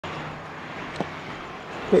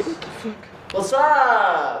Wait. What's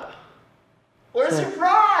up? What a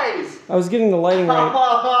surprise! I was getting the lighting right.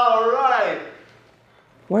 All right.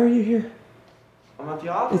 Why are you here? I'm at the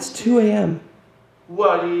office. It's 2 a.m.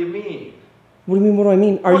 What do you mean? What do you mean, what do I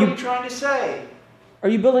mean? What are you trying to say? Are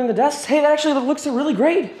you building the desks? Hey, that actually looks really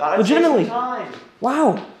great. Legitimately. Time.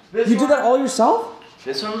 Wow. This You did that one- all yourself?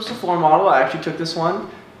 This one was the floor model. I actually took this one.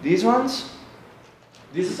 These ones,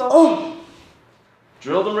 these are all. Oh!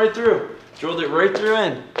 Drilled them right through. Drilled it right through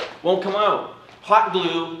in. Won't come out. Hot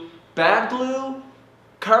glue, bad glue,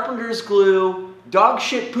 carpenter's glue, dog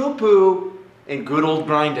shit poo poo, and good old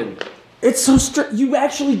grinding. It's so strict. You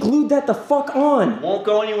actually glued that the fuck on. Won't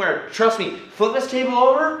go anywhere. Trust me. Flip this table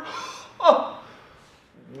over. Oh,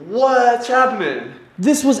 what's happening?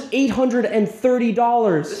 This was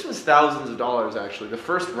 $830. This was thousands of dollars actually. The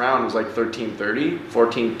first round was like 1330,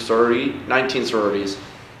 14 sorority, 19 sororities.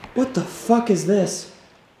 What the fuck is this?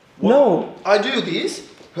 No. I do these.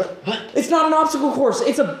 It's not an obstacle course.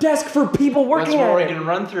 It's a desk for people That's working what at we're it. gonna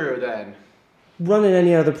run through then. Run in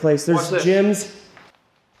any other place. There's Watch this. gyms.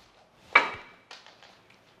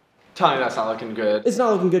 Tell me that's not looking good. It's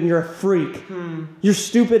not looking good and you're a freak. You're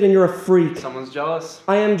stupid and you're a freak. Someone's jealous.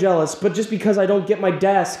 I am jealous, but just because I don't get my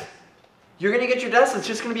desk. You're gonna get your desk. It's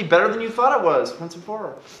just gonna be better than you thought it was. Once and for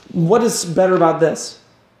all. What is better about this?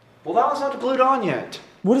 Well, that one's not glued on yet.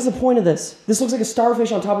 What is the point of this? This looks like a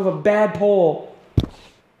starfish on top of a bad pole.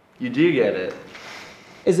 You do get it.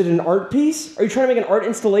 Is it an art piece? Are you trying to make an art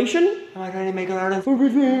installation? Am I trying to make an art?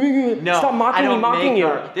 No. Stop mocking me, mocking you.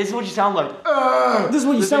 Art. This is what you sound like. This is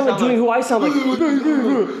what you sound like doing who I sound like.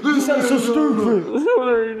 You sound so stupid.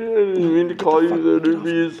 I didn't mean to call you that. It'd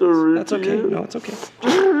be so rude. That's okay. No, it's okay.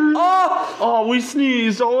 Oh, we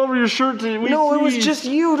sneezed all over your shirt. No, it was just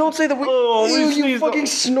you. Don't say that. You fucking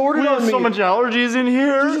snorted We on have me. so much allergies in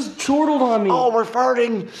here. You just chortled on me. Oh, we're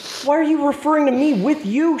farting. Why are you referring to me with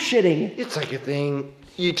you shitting? It's like a thing.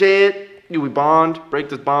 You take it, we bond, break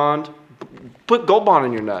this bond, put Gold Bond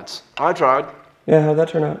in your nuts. I tried. Yeah, how'd that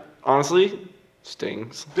turn out? Honestly,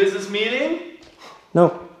 stings. Business meeting?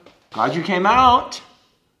 No. Glad you came out.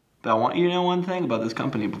 But I want you to know one thing about this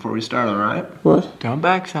company before we start, alright? What? Don't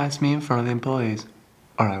backsass me in front of the employees,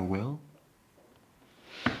 or I will.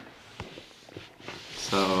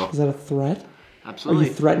 So, Is that a threat? absolutely. Are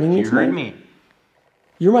you threatening me You heard tonight? me.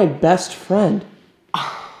 You're my best friend.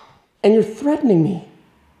 And you're threatening me.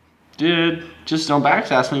 Dude, just don't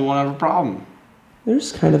backsass me, we won't have a problem.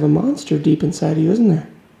 There's kind of a monster deep inside of you, isn't there?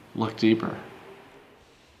 Look deeper.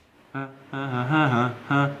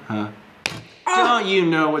 Don't you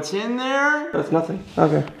know what's in there? That's nothing.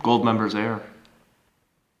 Okay. Gold members air.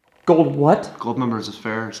 Gold what? Gold members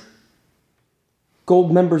affairs.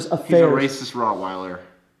 Gold members He's a affairs. racist Rottweiler.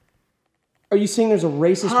 Are you saying there's a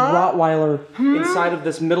racist Rottweiler inside of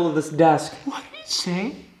this middle of this desk? What are you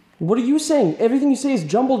saying? What are you saying? Everything you say is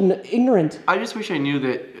jumbled and ignorant. I just wish I knew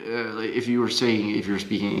that if you were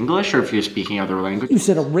speaking English or if you're speaking other language. You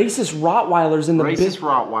said a racist Rottweiler's in the Racist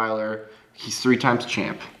Rottweiler. He's 3 times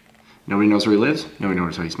champ. Nobody knows where he lives. Nobody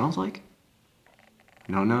knows what he smells like.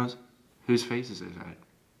 No one knows whose face is it at.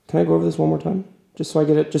 Can I go over this one more time? Just so I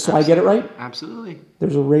get it. Just so I get it right. Absolutely.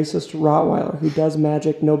 There's a racist Rottweiler who does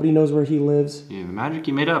magic. Nobody knows where he lives. Yeah, the magic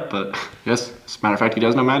you made up, but yes, as a matter of fact, he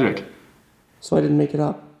does know magic. So I didn't make it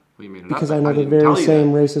up. Well, you made it Because up. I know the didn't tell very you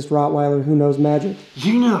same racist Rottweiler who knows magic. that.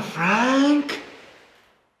 You know Frank?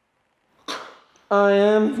 I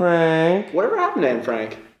am Frank. Whatever happened to Anne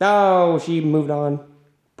Frank? Oh, she moved on.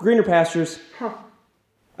 Greener pastures.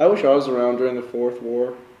 I wish I was around during the 4th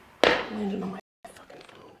War. Landed on my fucking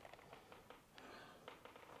phone.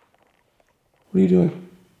 What are you doing?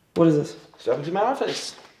 What is this? Step into my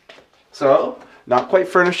office. So, not quite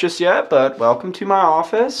furnished just yet, but welcome to my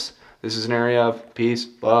office. This is an area of peace,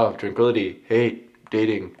 love, tranquility, hate,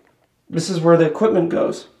 dating. This is where the equipment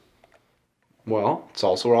goes. Well, it's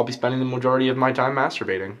also where I'll be spending the majority of my time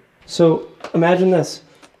masturbating. So, imagine this.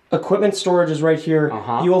 Equipment storage is right here.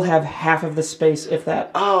 Uh-huh. You will have half of the space, if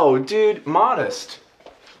that. Oh, dude, modest.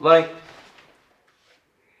 Like,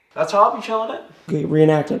 that's how I'll be chilling it. Okay,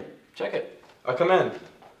 reenact it. Check it. I come in.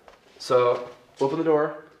 So, open the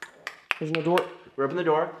door. There's no door. We open the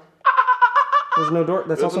door. There's no door.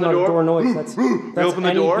 That's We also open the not a door. door noise. That's open the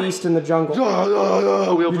any door. beast in the jungle. We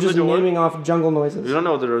open You're just the door. naming off jungle We noises. don't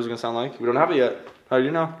know what the door is going to sound like. We don't have it yet. How do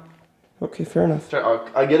you know? Okay, fair enough.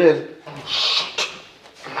 I get in.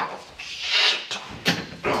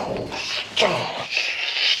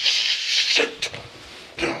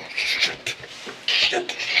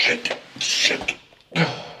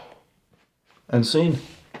 And scene.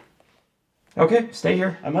 Okay, stay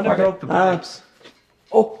here. I'm gonna Okay. broke the pipes.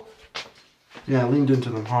 Oh. Yeah, I leaned into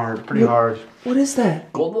them hard, pretty hard. What is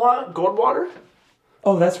that? Gold water?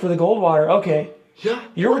 Oh, that's for the gold water. Okay. Yeah.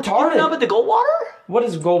 You're retarded. No, but the gold water? What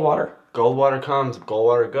is gold water? Gold water comes, gold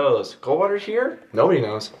water goes. Gold water's here? Nobody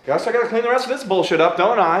knows. Guess I gotta clean the rest of this bullshit up,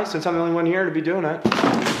 don't I? Since I'm the only one here to be doing it.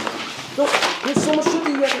 No, there's so much shit that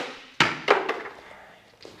you got.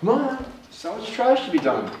 Come on. So much trash to be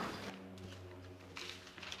done.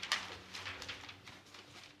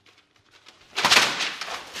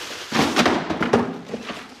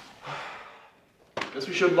 Guess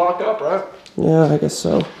we should lock up, right? Yeah, I guess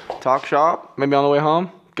so. Talk shop, maybe on the way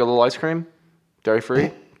home. Get a little ice cream. Dairy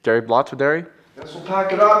free. Dairy, lots of dairy. Guess we'll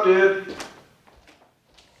pack it up, dude.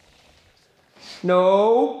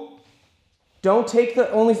 No. Don't take the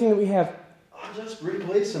only thing that we have. I'm just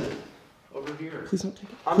replacing it over here. Please don't take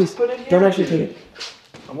it. I'm Please. just putting it here. Don't actually take it.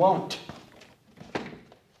 I won't.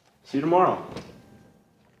 See you tomorrow.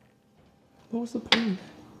 What was the point?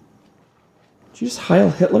 Did you just Heil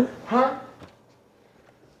Hitler? Huh?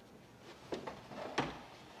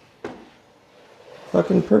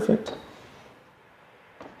 Fucking perfect.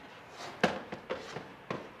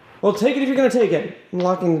 Well, take it if you're gonna take it. I'm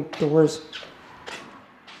locking the doors.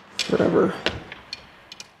 Forever.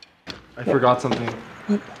 I forgot something.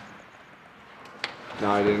 What?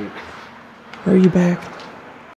 No, I didn't. Where are you back?